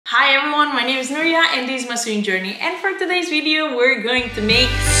Hi everyone, my name is Nuria and this is my sewing journey, and for today's video we're going to make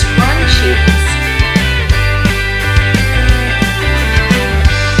scrunchies.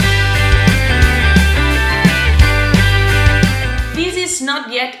 This is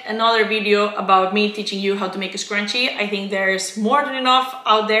not yet another video about me teaching you how to make a scrunchie. I think there's more than enough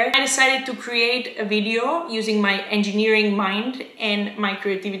out there. I decided to create a video using my engineering mind and my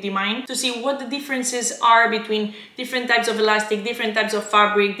creativity mind to see what the differences are between different types of elastic, different types of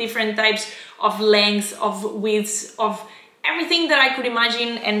fabric, different types of lengths, of widths, of everything that I could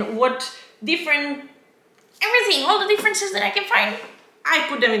imagine, and what everything, all the differences that I can find. I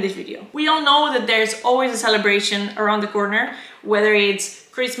put them in this video. We all know that there's always a celebration around the corner, whether it's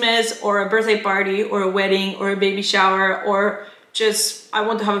Christmas or a birthday party or a wedding or a baby shower, or just I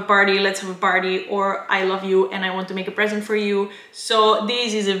want to have a party, let's have a party, or I love you and I want to make a present for you. So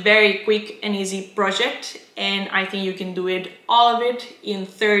this is a very quick and easy project, and I think you can do it, all of it, in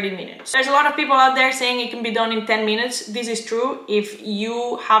 30 minutes. There's a lot of people out there saying it can be done in 10 minutes. This is true if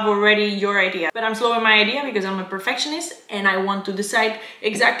you have already your idea. But I'm slow in my idea because I'm a perfectionist and I want to decide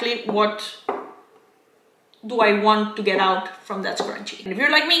exactly what do I want to get out from that scrunchie. And if you're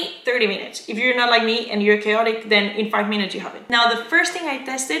like me, 30 minutes. If you're not like me and you're chaotic, then in 5 minutes you have it. Now, the first thing I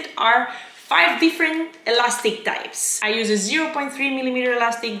tested are 5 different elastic types. I use a 0.3mm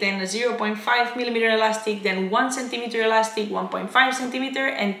elastic, then a 0.5mm elastic, then 1 centimeter elastic, 1.5 centimeter,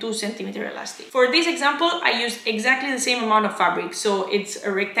 and 2 centimeter elastic. For this example, I used exactly the same amount of fabric. So it's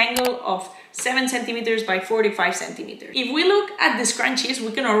a rectangle of 7 centimeters by 45 centimeters. If we look at the scrunchies,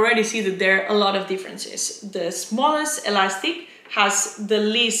 we can already see that there are a lot of differences. The smallest elastic has the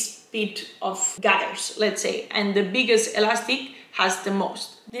least bit of gathers, let's say, and the biggest elastic has the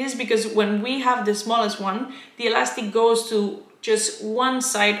most. This is because when we have the smallest one, the elastic goes to just one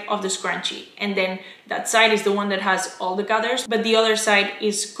side of the scrunchie, and then that side is the one that has all the gathers, but the other side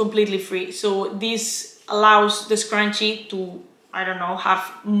is completely free. So this allows the scrunchie to, I don't know,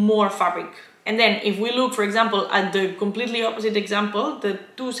 have more fabric. And then if we look, for example, at the completely opposite example, the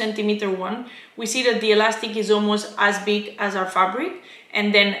 2 centimeter one, we see that the elastic is almost as big as our fabric,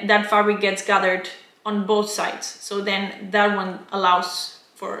 and then that fabric gets gathered on both sides. So then that one allows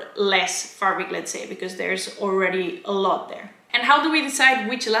for less fabric, let's say, because there's already a lot there. And how do we decide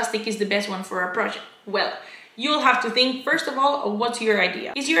which elastic is the best one for our project? Well, you'll have to think, first of all, of what's your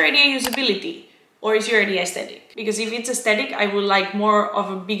idea. Is your idea usability? Or is your idea aesthetic? Because if it's aesthetic, I would like more of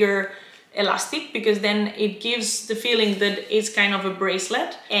a bigger elastic, because then it gives the feeling that it's kind of a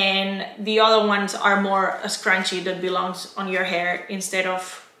bracelet, and the other ones are more a scrunchie that belongs on your hair instead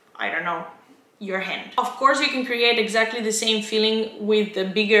of, I don't know, your hand. Of course, you can create exactly the same feeling with the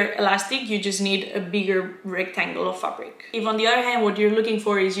bigger elastic, you just need a bigger rectangle of fabric. If on the other hand, what you're looking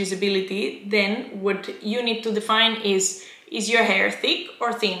for is usability, then what you need to define is your hair thick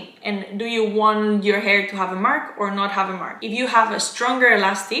or thin? And do you want your hair to have a mark or not have a mark? If you have a stronger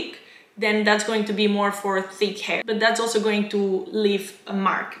elastic, then that's going to be more for thick hair, but that's also going to leave a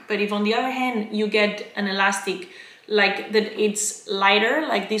mark. But if on the other hand, you get an elastic like that, it's lighter,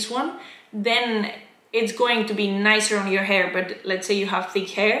 like this one, then it's going to be nicer on your hair. But let's say you have thick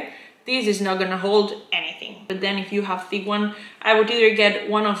hair, this is not gonna hold anything. But then if you have thick one, I would either get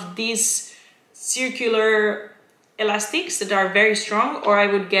one of these circular elastics that are very strong, or I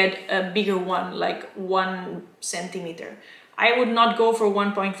would get a bigger one, like 1 centimeter. I would not go for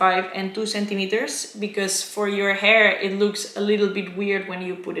 1.5 and 2 centimeters, because for your hair it looks a little bit weird when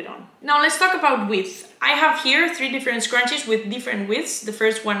you put it on. Now let's talk about width. I have here 3 different scrunchies with different widths. The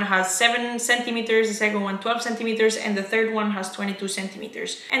first one has 7 centimeters, the second one 12 centimeters, and the third one has 22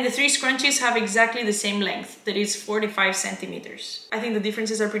 centimeters. And the 3 scrunchies have exactly the same length, that is 45 centimeters. I think the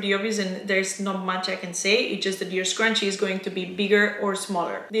differences are pretty obvious and there's not much I can say. It's just that your scrunchie is going to be bigger or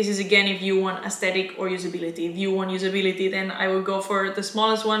smaller. This is again if you want aesthetic or usability. If you want usability, then I will go for the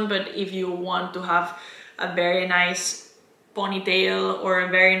smallest one, but if you want to have a very nice ponytail or a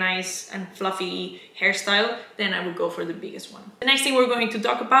very nice and fluffy hairstyle, then I would go for the biggest one. The next thing we're going to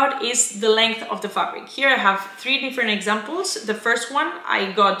talk about is the length of the fabric. Here I have 3 different examples. The first one,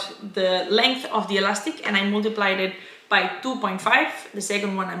 I got the length of the elastic and I multiplied it by 2.5, the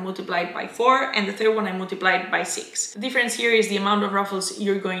second one I multiplied by 4, and the third one I multiplied by 6. The difference here is the amount of ruffles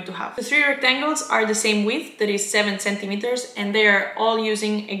you're going to have. The 3 rectangles are the same width, that is 7 centimeters, and they are all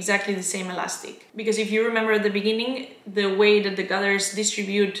using exactly the same elastic. Because if you remember at the beginning, the way that the gathers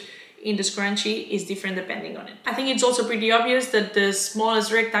distribute in the scrunchie is different depending on it. I think it's also pretty obvious that the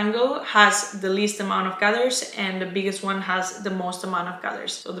smallest rectangle has the least amount of gathers and the biggest one has the most amount of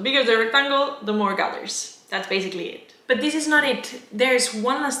gathers. So the bigger the rectangle, the more gathers. That's basically it. But this is not it. There's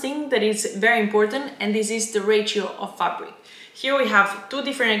one last thing that is very important, and this is the ratio of fabric. Here we have two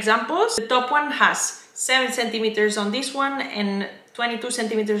different examples. The top one has 7 centimeters on this one and 22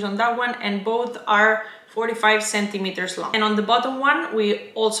 centimeters on that one, and both are 45 centimeters long. And on the bottom one,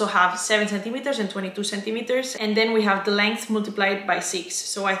 we also have 7 centimeters and 22 centimeters. And then we have the length multiplied by 6.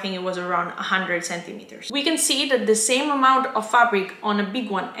 So I think it was around 100 centimeters. We can see that the same amount of fabric on a big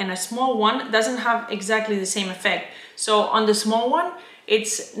one and a small one doesn't have exactly the same effect. So on the small one,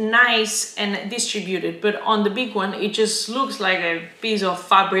 it's nice and distributed, but on the big one, it just looks like a piece of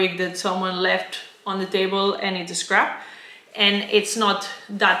fabric that someone left on the table and it's a scrap. And it's not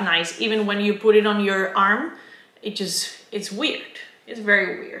that nice. Even when you put it on your arm, it's weird. It's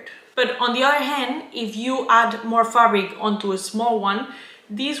very weird. But on the other hand, if you add more fabric onto a small one,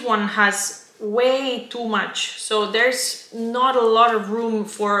 this one has way too much. So there's not a lot of room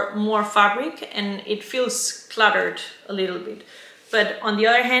for more fabric and it feels cluttered a little bit. But on the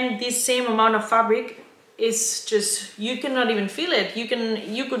other hand, this same amount of fabric is just, you cannot even feel it.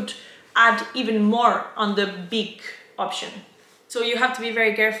 You could add even more on the big option. So you have to be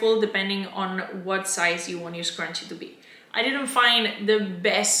very careful depending on what size you want your scrunchie to be. I didn't find the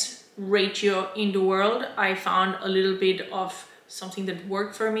best ratio in the world. I found a little bit of something that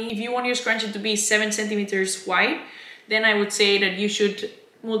worked for me. If you want your scrunchie to be 7 centimeters wide, then I would say that you should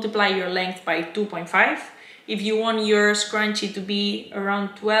multiply your length by 2.5. If you want your scrunchie to be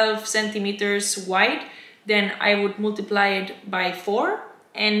around 12 centimeters wide, then I would multiply it by 4.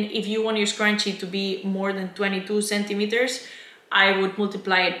 And if you want your scrunchie to be more than 22 centimeters, I would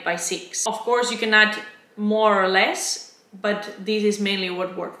multiply it by 6. Of course, you can add more or less, but this is mainly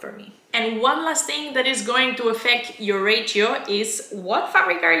what worked for me. And one last thing that is going to affect your ratio is what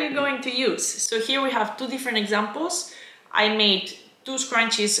fabric are you going to use? So here we have two different examples. I made 2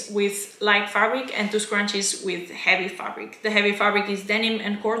 scrunchies with light fabric and 2 scrunchies with heavy fabric. The heavy fabric is denim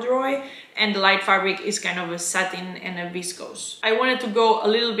and corduroy, and the light fabric is kind of a satin and a viscose. I wanted to go a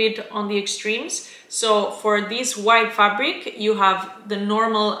little bit on the extremes. So for this white fabric, you have the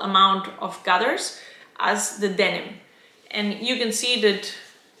normal amount of gathers as the denim. And you can see that,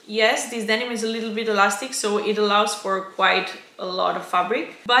 yes, this denim is a little bit elastic, so it allows for quite a lot of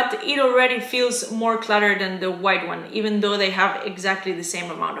fabric, but it already feels more cluttered than the white one, even though they have exactly the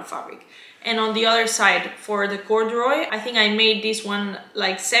same amount of fabric. And on the other side, for the corduroy, I think I made this one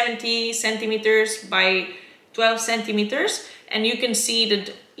like 70 centimeters by 12 centimeters, and you can see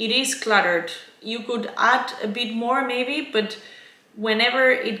that it is cluttered. You could add a bit more maybe, but whenever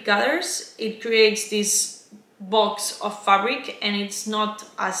it gathers, it creates this box of fabric and it's not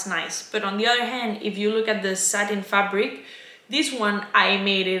as nice. But on the other hand, if you look at the satin fabric, this one I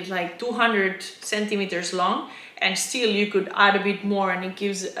made it like 200 centimeters long, and still you could add a bit more and it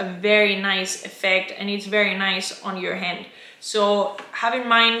gives a very nice effect and it's very nice on your hand. So have in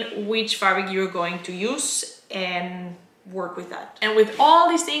mind which fabric you're going to use and work with that. And with all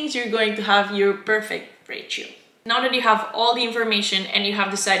these things, you're going to have your perfect ratio. Now that you have all the information and you have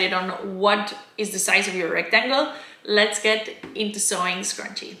decided on what is the size of your rectangle, let's get into sewing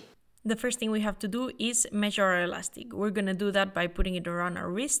scrunchie. The first thing we have to do is measure our elastic. We're gonna do that by putting it around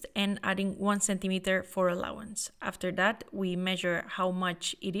our wrist and adding 1 centimeter for allowance. After that, we measure how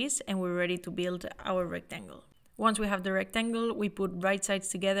much it is and we're ready to build our rectangle. Once we have the rectangle, we put right sides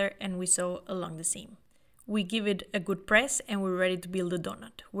together and we sew along the seam. We give it a good press and we're ready to build a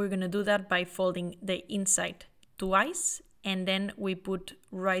donut. We're gonna do that by folding the inside twice and then we put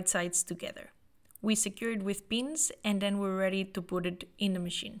right sides together. We secure it with pins and then we're ready to put it in the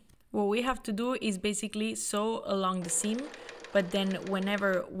machine. What we have to do is basically sew along the seam, but then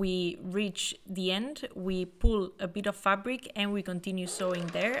whenever we reach the end, we pull a bit of fabric and we continue sewing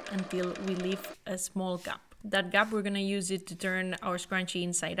there until we leave a small gap. That gap, we're gonna use it to turn our scrunchie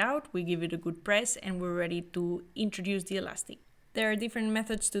inside out. We give it a good press and we're ready to introduce the elastic. There are different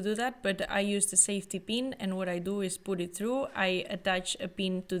methods to do that, but I use the safety pin, and what I do is put it through. I attach a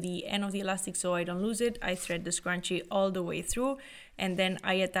pin to the end of the elastic so I don't lose it. I thread the scrunchie all the way through, and then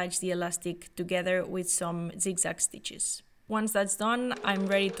I attach the elastic together with some zigzag stitches. Once that's done, I'm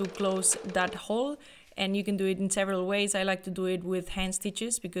ready to close that hole, and you can do it in several ways. I like to do it with hand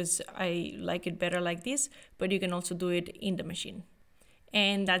stitches because I like it better like this, but you can also do it in the machine.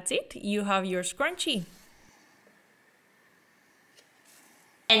 And that's it, you have your scrunchie.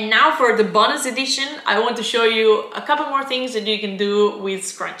 And now for the bonus edition, I want to show you a couple more things that you can do with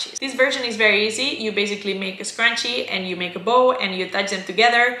scrunchies. This version is very easy. You basically make a scrunchie and you make a bow and you attach them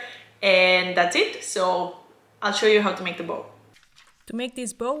together and that's it. So I'll show you how to make the bow. To make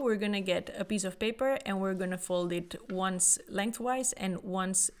this bow, we're gonna get a piece of paper and we're gonna fold it once lengthwise and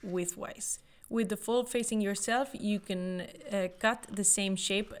once widthwise. With the fold facing yourself, you can cut the same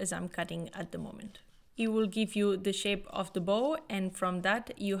shape as I'm cutting at the moment. It will give you the shape of the bow, and from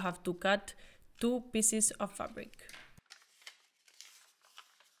that you have to cut 2 pieces of fabric.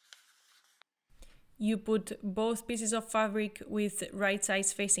 You put both pieces of fabric with right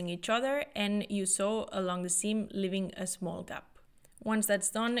sides facing each other and you sew along the seam, leaving a small gap. Once that's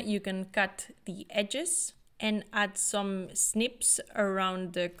done, you can cut the edges and add some snips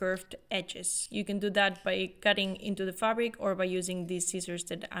around the curved edges. You can do that by cutting into the fabric or by using these scissors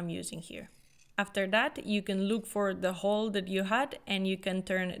that I'm using here. After that, you can look for the hole that you had and you can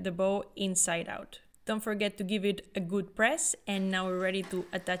turn the bow inside out. Don't forget to give it a good press, and now we're ready to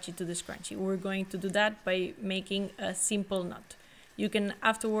attach it to the scrunchie. We're going to do that by making a simple knot. You can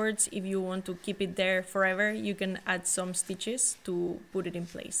afterwards, if you want to keep it there forever, you can add some stitches to put it in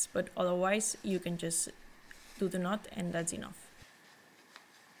place, but otherwise you can just do the knot and that's enough.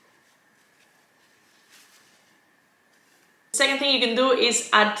 The second thing you can do is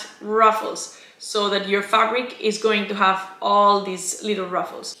add ruffles, so that your fabric is going to have all these little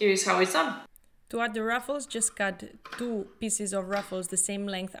ruffles. Here is how it's done. To add the ruffles, just cut 2 pieces of ruffles the same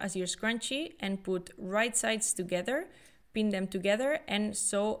length as your scrunchie and put right sides together, pin them together and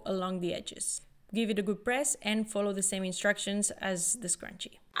sew along the edges. Give it a good press and follow the same instructions as the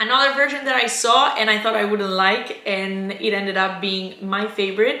scrunchie. Another version that I saw and I thought I wouldn't like, and it ended up being my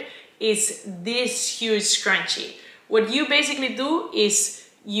favorite, is this huge scrunchie. What you basically do is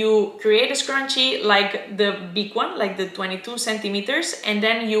you create a scrunchie like the big one, like the 22 centimeters, and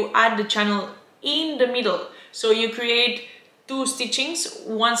then you add the channel in the middle. So you create 2 stitchings,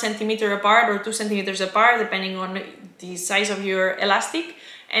 1 centimeter apart or 2 centimeters apart, depending on the size of your elastic,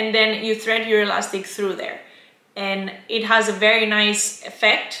 and then you thread your elastic through there. And it has a very nice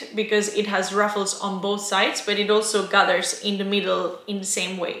effect because it has ruffles on both sides, but it also gathers in the middle in the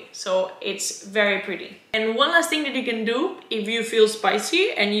same way. So it's very pretty. And one last thing that you can do if you feel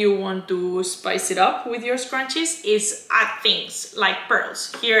spicy and you want to spice it up with your scrunchies is add things like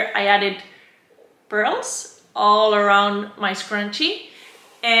pearls. Here I added pearls all around my scrunchie,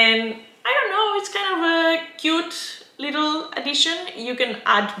 and I don't know, it's kind of a cute little addition. You can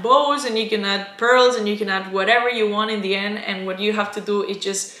add bows and you can add pearls and you can add whatever you want in the end, and what you have to do is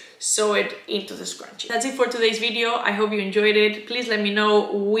just sew it into the scrunchie. That's it for today's video. I hope you enjoyed it. Please let me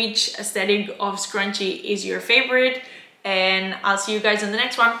know which aesthetic of scrunchie is your favorite, and I'll see you guys in the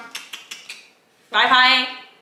next one. Bye bye!